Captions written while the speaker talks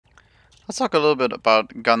Let's talk a little bit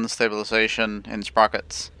about gun stabilization in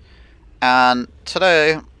Sprockets. And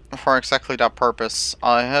today, for exactly that purpose,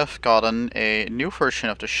 I have gotten a new version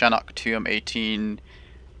of the Chinook 2M18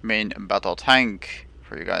 main battle tank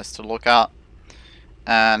for you guys to look at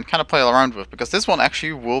and kind of play around with, because this one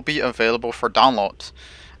actually will be available for download.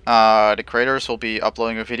 The creators will be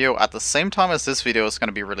uploading a video at the same time as this video is going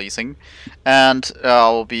to be releasing, and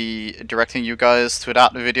I'll be directing you guys to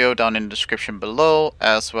that video down in the description below,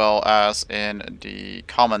 as well as in the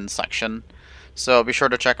comments section. So be sure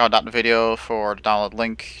to check out that video for the download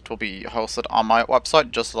link. It will be hosted on my website,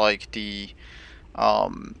 just like the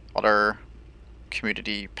other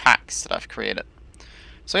community packs that I've created.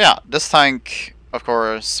 So yeah, this tank, of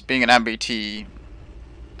course, being an MBT,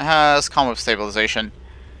 has come with stabilization.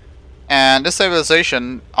 And this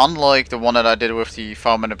stabilization, unlike the one that I did with the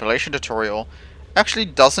file manipulation tutorial, actually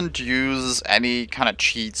doesn't use any kind of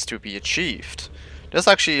cheats to be achieved. This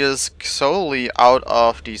actually is solely out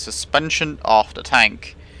of the suspension of the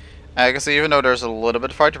tank. Because even though there's a little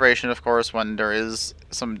bit of vibration, of course, when there is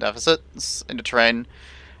some deficits in the terrain,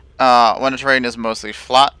 when the terrain is mostly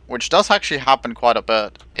flat, which does actually happen quite a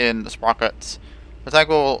bit in the Sprockets, the tank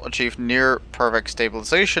will achieve near perfect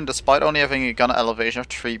stabilization despite only having a gun elevation of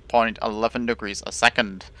 3.11 degrees a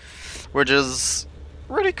second, which is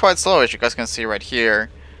really quite slow, as you guys can see right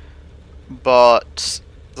here. But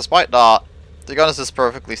despite that, the gun is just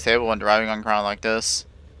perfectly stable when driving on ground like this.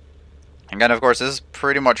 Again, of course, this is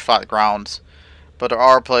pretty much flat ground, but there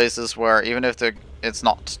are places where even if it's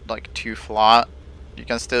not like too flat, you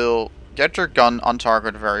can still get your gun on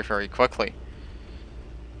target very, very quickly.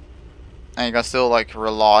 And you can still like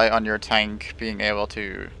rely on your tank being able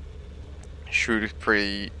to shoot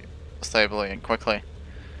pretty stably and quickly.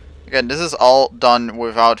 Again, this is all done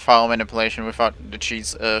without file manipulation, without the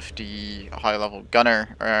cheats of the high level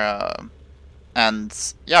gunner.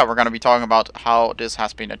 And yeah, we're going to be talking about how this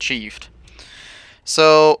has been achieved.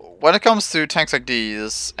 So when it comes to tanks like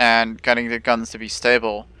these and getting the guns to be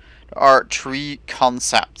stable, there are three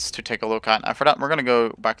concepts to take a look at. And for that, we're going to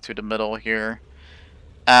go back to the middle here.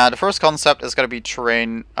 The first concept is going to be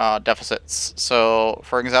terrain deficits. So,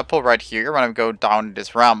 for example, right here, when I go down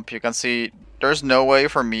this ramp, you can see there's no way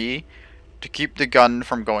for me to keep the gun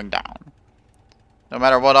from going down. No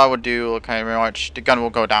matter what I would do, pretty much, the gun will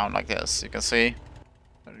go down like this. You can see,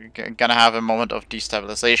 you're gonna have a moment of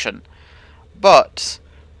destabilization. But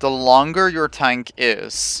the longer your tank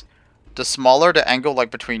is, the smaller the angle,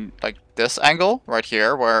 like between this angle right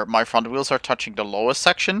here, where my front wheels are touching the lowest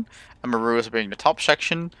section, and Maru is being the top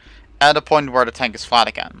section, and the point where the tank is flat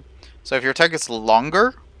again. So if your tank is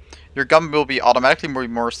longer, your gun will be automatically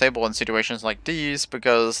more stable in situations like these,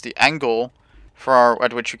 because the angle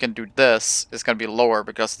at which you can do this is going to be lower,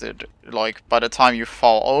 because by the time you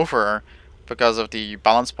fall over, because of the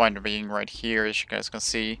balance point being right here, as you guys can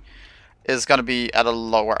see, is going to be at a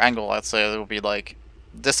lower angle. Let's say it will be like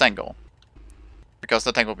this angle, because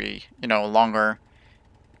the tank will be, longer,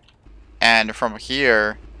 and from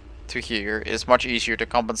here to here is much easier to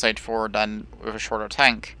compensate for than with a shorter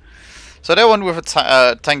tank. So they went with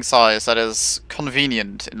a tank size that is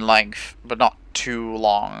convenient in length, but not too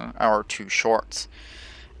long or too short.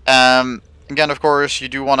 Again, of course, you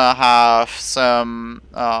do want to have some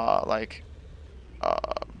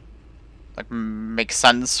make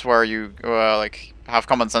sense, where you have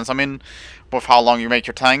common sense. I mean, with how long you make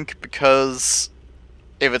your tank, because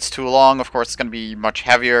if it's too long, of course, it's going to be much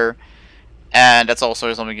heavier. And that's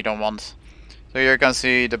also something you don't want. So you're gonna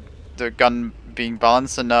see the gun being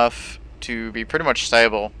balanced enough to be pretty much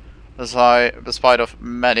stable, despite of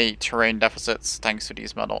many terrain deficits thanks to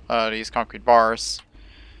these concrete bars.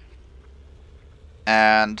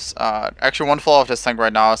 And actually, one flaw of this tank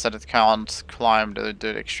right now is that it can't climb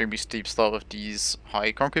the extremely steep slope of these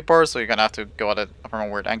high concrete bars, so you're gonna have to go at it from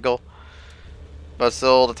a weird angle. But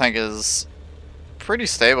still, the tank is pretty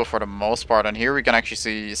stable for the most part, and here we can actually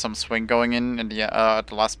see some swing going in the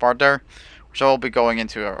last part there, which I'll be going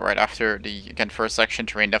into right after the first section,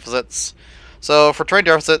 terrain deficits. So for terrain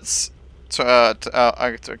deficits, to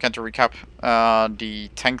recap, the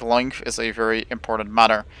tank length is a very important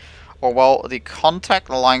matter. Or well, the contact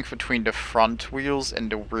length between the front wheels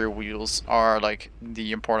and the rear wheels are like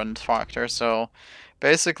the important factor. So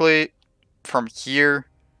basically, from here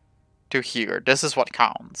to here, this is what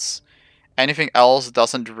counts. Anything else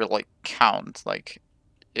doesn't really count. Like,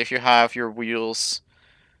 if you have your wheels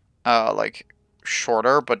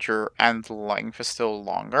shorter, but your end length is still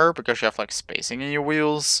longer because you have like spacing in your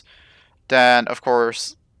wheels, then of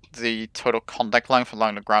course the total contact length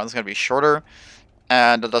along the ground is going to be shorter,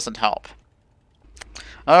 and that doesn't help.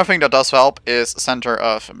 Another thing that does help is center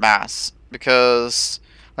of mass, because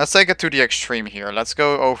Let's take it to the extreme here. Let's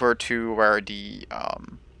go over to where the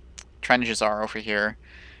trenches are over here.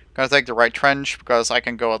 I'm gonna take the right trench because I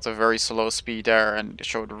can go at a very slow speed there and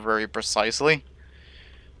show it very precisely.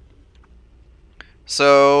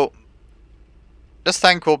 So this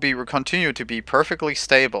tank will continue to be perfectly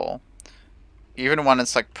stable, even when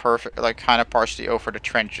it's like perfect, like kind of partially over the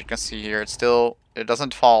trench. You can see here, it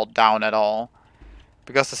doesn't fall down at all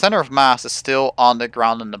because the center of mass is still on the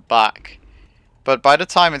ground in the back. But by the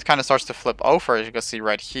time it kind of starts to flip over, as you can see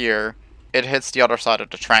right here, it hits the other side of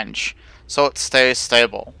the trench, so it stays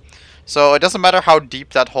stable. So it doesn't matter how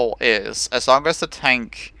deep that hole is, as long as the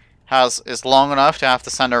tank is long enough to have the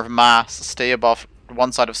center of mass stay above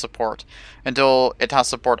one side of support until it has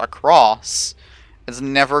support across, it's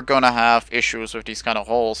never gonna have issues with these kind of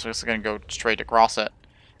holes, so it's gonna go straight across it.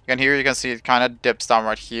 Again, here you can see it kind of dips down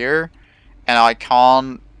right here, and I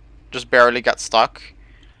can't just barely get stuck.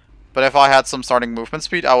 But if I had some starting movement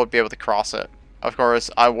speed, I would be able to cross it. Of course,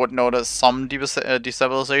 I would notice some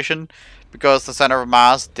destabilization because the center of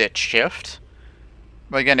mass did shift.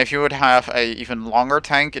 But again, if you would have a even longer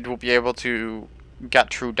tank, it will be able to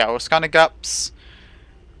get through those kind of gaps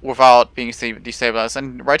without being destabilized.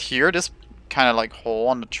 And right here, this kind of like hole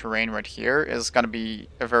on the terrain right here is going to be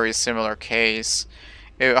a very similar case.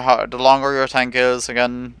 The longer your tank is,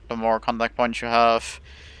 again, the more contact points you have,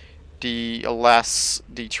 the less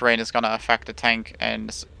the terrain is going to affect the tank, and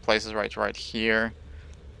this place is right here.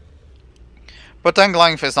 But tank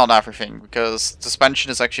length is not everything, because suspension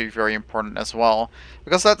is actually very important as well.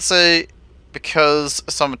 Because let's say, because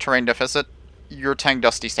some terrain deficit, your tank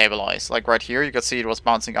does destabilize. Like right here, you can see it was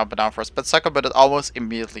bouncing up and down for a split second, but it almost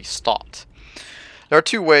immediately stopped. There are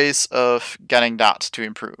two ways of getting that to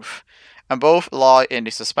improve, and both lie in the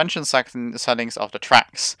suspension settings of the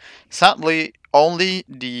tracks. Sadly, only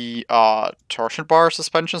the torsion bar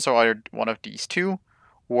suspension, so either one of these two,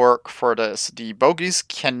 work for this. The bogies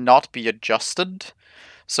cannot be adjusted,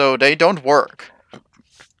 so they don't work.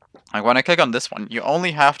 Like when I click on this one, you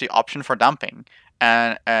only have the option for damping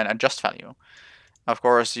and an adjust value. Of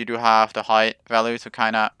course, you do have the height value to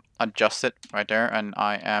kind of adjust it right there, and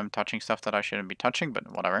I am touching stuff that I shouldn't be touching, but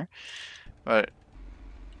whatever. But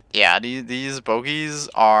yeah, these bogies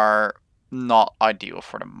are not ideal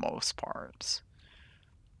for the most part.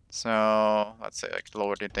 So let's say like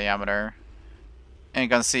lower the diameter, and you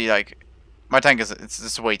can see like my tank it's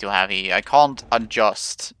just way too heavy. I can't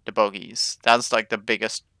adjust the bogies. That's like the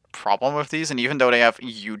biggest problem with these, and even though they have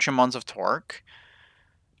huge amounts of torque,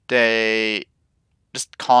 they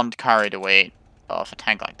just can't carry the weight of a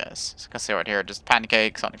tank like this. So you can see right here, just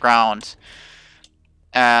pancakes on the ground.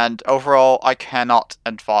 And overall, I cannot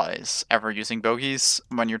advise ever using bogies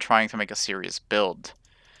when you're trying to make a serious build.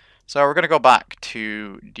 So we're going to go back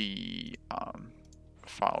to the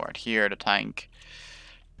file right here, the tank.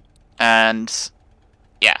 And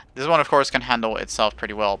yeah, this one of course can handle itself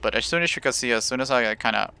pretty well. But as soon as you can see, as soon as I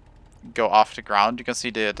kind of go off the ground, you can see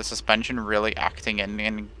the suspension really acting in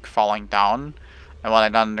and falling down. And when I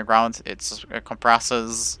land on the ground, it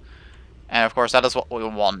compresses. And of course that is what we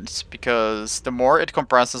want, because the more it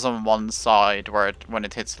compresses on one side when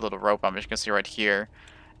it hits the little rope bump, as you can see right here,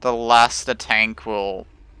 the less the tank will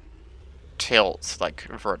tilt like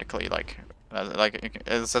vertically, like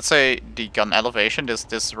let's say the gun elevation,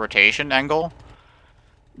 this rotation angle,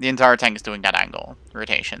 the entire tank is doing that angle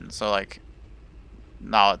rotation. So like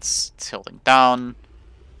now it's tilting down,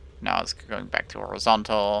 now it's going back to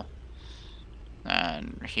horizontal,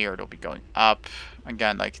 and here it'll be going up.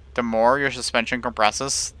 Again, like the more your suspension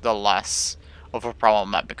compresses, the less of a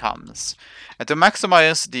problem that becomes. And to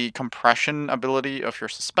maximize the compression ability of your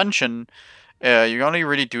suspension, you only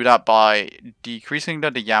really do that by decreasing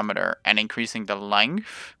the diameter and increasing the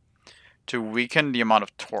length to weaken the amount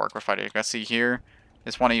of torque. You can see here,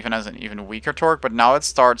 this one even has an even weaker torque, but now it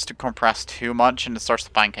starts to compress too much and it starts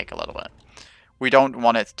to pancake a little bit. We don't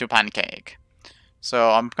want it to pancake.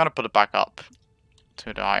 So I'm going to put it back up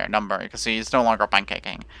to the higher number. You can see it's no longer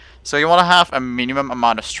pancaking. So you want to have a minimum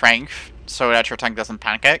amount of strength so that your tank doesn't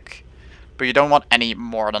pancake, but you don't want any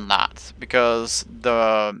more than that, because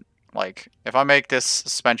if I make this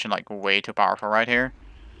suspension like way too powerful right here,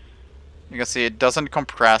 you can see it doesn't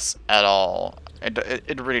compress at all.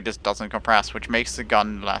 It really just doesn't compress, which makes the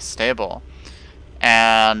gun less stable.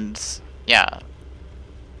 And yeah,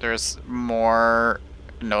 there's more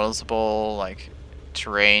noticeable like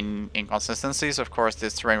terrain inconsistencies. Of course,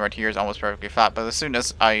 this terrain right here is almost perfectly flat, but as soon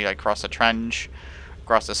as I cross the trench,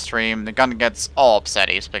 cross the stream, the gun gets all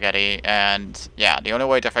upsetty spaghetti. And yeah, the only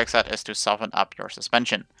way to fix that is to soften up your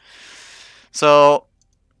suspension. So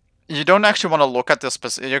you don't actually want to look at this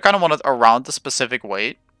you kind of want it around the specific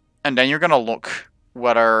weight, and then you're gonna look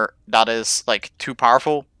whether that is like too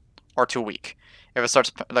powerful or too weak. If it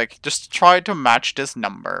starts like, just try to match this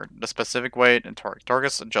number, the specific weight and torque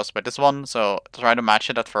is adjusted by this one. So try to match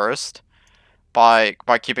it at first by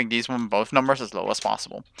keeping these both numbers as low as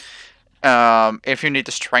possible. If you need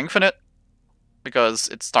to strengthen it because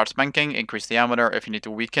it starts banking, increase the diameter. If you need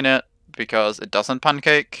to weaken it because it doesn't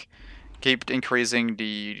pancake, keep increasing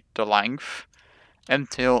the length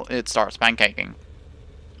until it starts pancaking,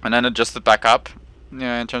 and then adjust it back up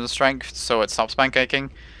in terms of strength so it stops pancaking.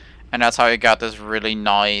 And that's how you got this really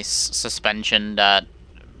nice suspension that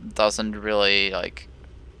doesn't really like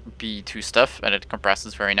be too stiff, and it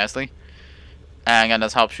compresses very nicely. And again,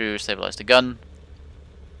 this helps you stabilize the gun.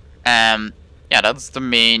 Yeah, that's the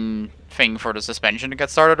main thing for the suspension to get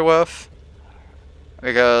started with.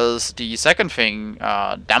 Because the second thing,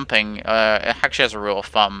 damping, it actually has a rule of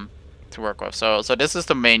thumb to work with. So this is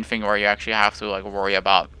the main thing where you actually have to like worry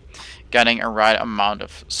about getting a right amount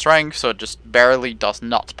of strength, so it just barely does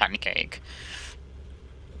not pancake.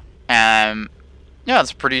 Yeah,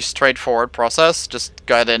 it's a pretty straightforward process. Just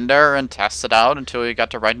get in there and test it out until you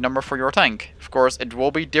get the right number for your tank. Of course, it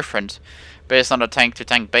will be different based on a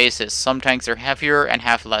tank-to-tank basis. Some tanks are heavier and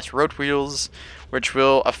have less road wheels, which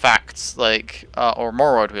will affect, like, or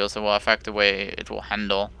more road wheels that will affect the way it will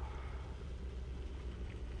handle.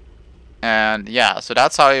 And yeah, so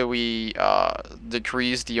that's how we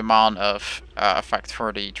decrease the amount of effect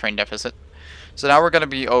for the train deficit. So now we're going to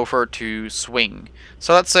be over to swing.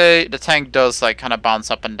 So let's say the tank does like kind of bounce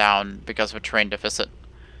up and down because of a train deficit.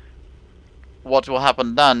 What will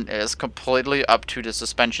happen then is completely up to the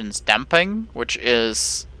suspension's damping, which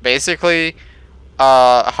is basically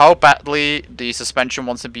how badly the suspension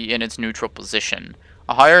wants to be in its neutral position.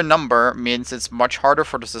 A higher number means it's much harder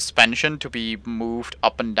for the suspension to be moved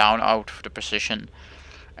up and down out of the position.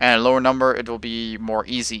 And a lower number, it will be more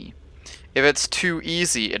easy. If it's too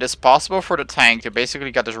easy, it is possible for the tank to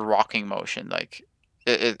basically get this rocking motion. Like,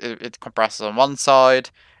 it compresses on one side,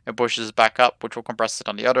 it pushes back up, which will compress it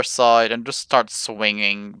on the other side, and just starts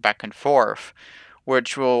swinging back and forth,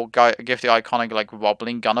 which will give the iconic like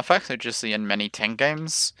wobbling gun effect that you see in many tank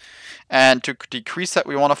games. And to decrease that,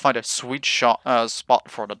 we want to find a sweet spot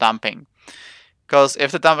for the damping. Because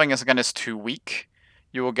if the damping is too weak,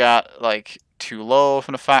 you will get like too low of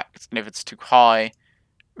an effect, and if it's too high,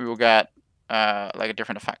 we will get like a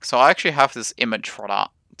different effect. So I actually have this image for that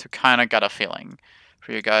to kind of get a feeling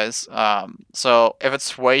for you guys. So if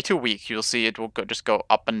it's way too weak, you'll see it will just go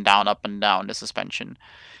up and down, the suspension.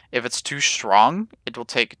 If it's too strong, it will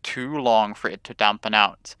take too long for it to dampen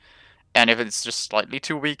out. And if it's just slightly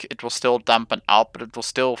too weak, it will still dampen out, but it will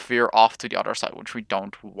still veer off to the other side, which we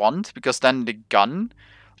don't want, because then the gun,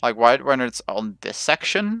 like right when it's on this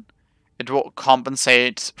section, it will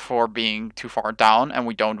compensate for being too far down, and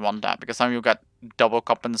we don't want that, because then you'll get double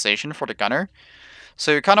compensation for the gunner.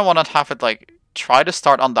 So you kind of want to have it like, try to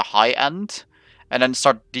start on the high end, and then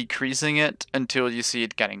start decreasing it until you see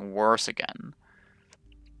it getting worse again.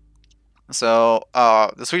 So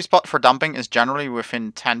the sweet spot for damping is generally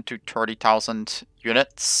within 10 to 30,000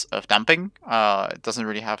 units of damping. It doesn't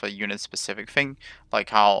really have a unit-specific thing,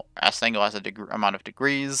 like how S-Angle has a amount of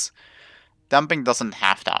degrees. Damping doesn't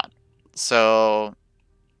have that. So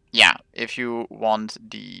yeah, if you want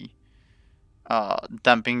the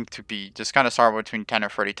damping to be just kind of start between 10 or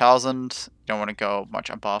 30,000, you don't want to go much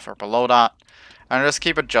above or below that. And just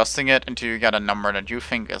keep adjusting it until you get a number that you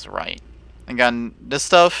think is right. Again, this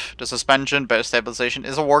stuff, the suspension, better stabilization,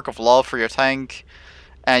 is a work of love for your tank,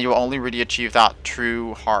 and you will only really achieve that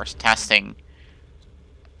through hard testing.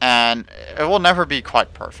 And it will never be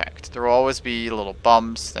quite perfect. There will always be little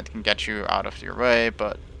bumps that can get you out of your way,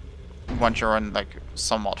 but once you're on like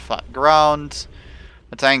somewhat flat ground,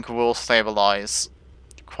 the tank will stabilize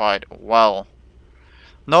quite well.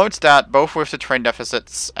 Note that both with the train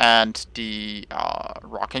deficits and the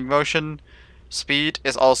rocking motion, speed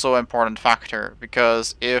is also an important factor,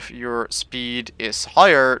 because if your speed is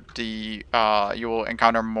higher, you will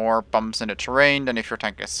encounter more bumps in the terrain than if your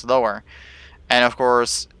tank is slower. And of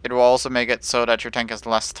course, it will also make it so that your tank has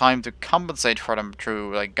less time to compensate for them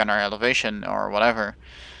through like gunner elevation or whatever.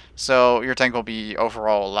 So your tank will be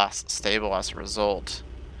overall less stable as a result.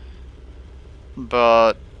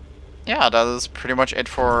 But yeah, that is pretty much it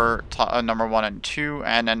for number 1 and 2.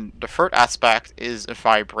 And then the third aspect is the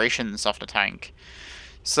vibrations of the tank.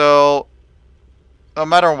 So no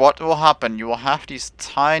matter what will happen, you will have these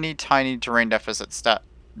tiny terrain deficits that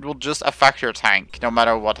will just affect your tank no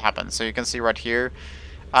matter what happens. So you can see right here,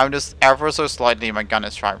 I'm just ever so slightly, my gun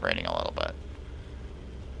is vibrating a little bit.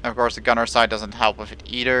 Of course, the gunner side doesn't help with it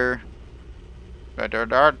either.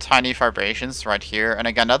 there are tiny vibrations right here, and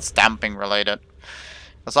again, that's damping related.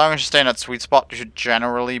 As long as you stay in that sweet spot, you should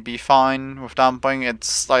generally be fine with damping.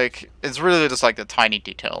 It's really just like the tiny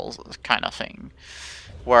details kind of thing.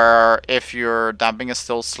 Where if your damping is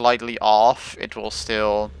still slightly off, it will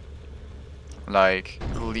still like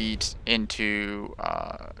lead into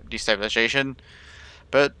destabilization.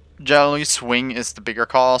 But generally, swing is the bigger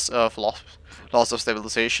cause of loss of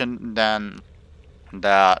stabilization than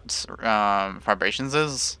that vibrations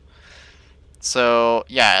is. So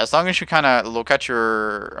yeah, as long as you kind of look at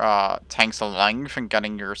your tank's length and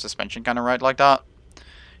getting your suspension kind of right like that,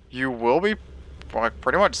 you will be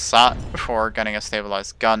pretty much set for getting a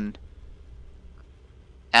stabilized gun.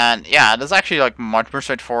 And yeah, it is actually like much more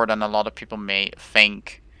straightforward than a lot of people may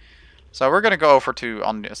think. So we're gonna go over to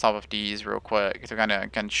on the top of these real quick to kind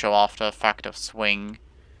of show off the effect of swing.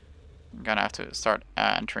 I'm gonna have to start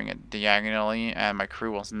entering it diagonally, and my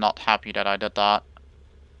crew was not happy that I did that.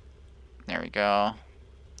 There we go.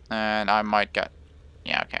 And I might get...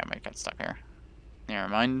 yeah, okay, I might get stuck here. Never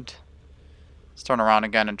mind. Let's turn around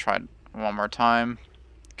again and try it one more time.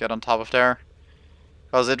 Get on top of there.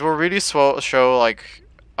 Because it will really show, like,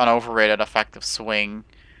 an overrated effect of swing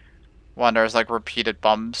when there's, like, repeated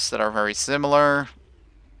bumps that are very similar.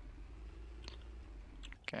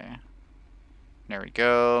 Okay. There we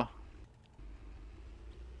go.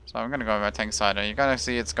 So I'm gonna go on my tank side, and you're gonna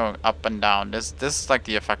see it's going up and down. This is like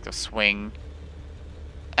the effect of swing.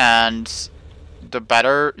 And the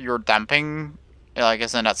better your damping, like,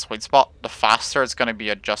 is in that sweet spot, the faster it's gonna be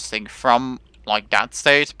adjusting from like that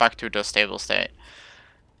state back to the stable state.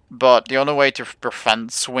 But the only way to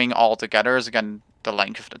prevent swing altogether is again the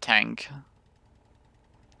length of the tank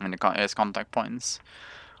and its contact points.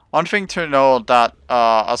 One thing to know that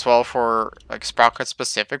as well for like Sprocket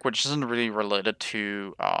specific, which isn't really related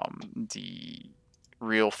to the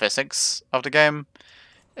real physics of the game,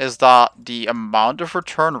 is that the amount of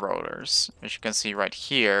return rotors, which you can see right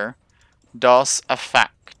here, does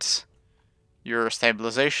affect your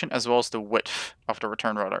stabilization as well as the width of the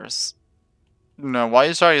return rotors. Now,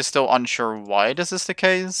 YSI is still unsure why this is the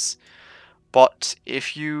case, but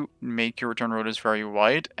if you make your return rotors very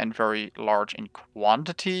wide and very large in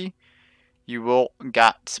quantity, you will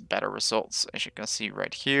get better results. As you can see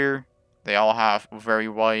right here, they all have very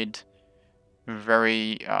wide,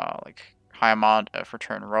 very like high amount of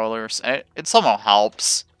return rollers, and it somehow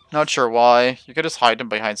helps. Not sure why. You could just hide them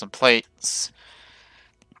behind some plates.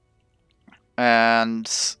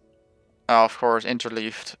 And of course,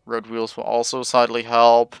 interleaved road wheels will also slightly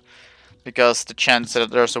help, because the chance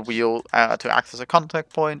that there's a wheel to act as a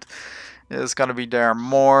contact point is going to be there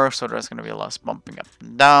more, so there's going to be less bumping up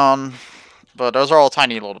and down. But those are all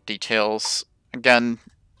tiny little details. Again,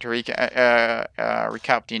 to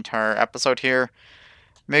recap the entire episode here,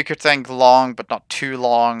 make your tank long, but not too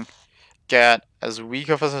long. Get as weak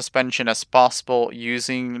of a suspension as possible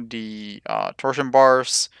using the torsion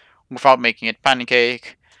bars without making it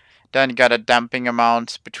pancake. Then get a damping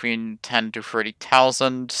amount between 10 to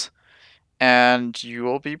 30,000, and you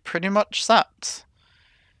will be pretty much set.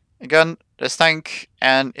 Again, this tank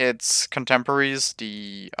and its contemporaries,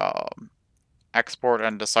 the export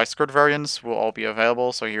and the side skirt variants, will all be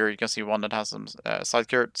available. So here you can see one that has some side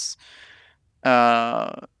skirts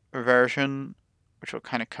version, which will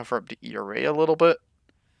kind of cover up the ERA a little bit,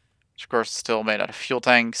 which of course is still made out of fuel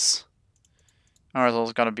tanks. There's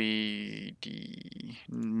also going to be the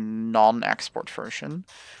non-export version,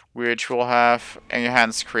 which will have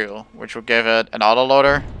enhanced crew, which will give it an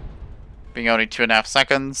autoloader, being only 2.5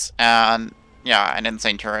 seconds, and yeah, an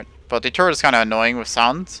insane turret. But the turret is kind of annoying with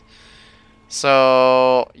sound,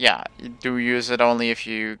 so yeah, you do use it only if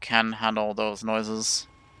you can handle those noises.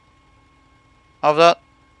 Of that,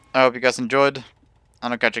 I hope you guys enjoyed,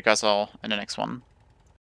 and I'll catch you guys all in the next one.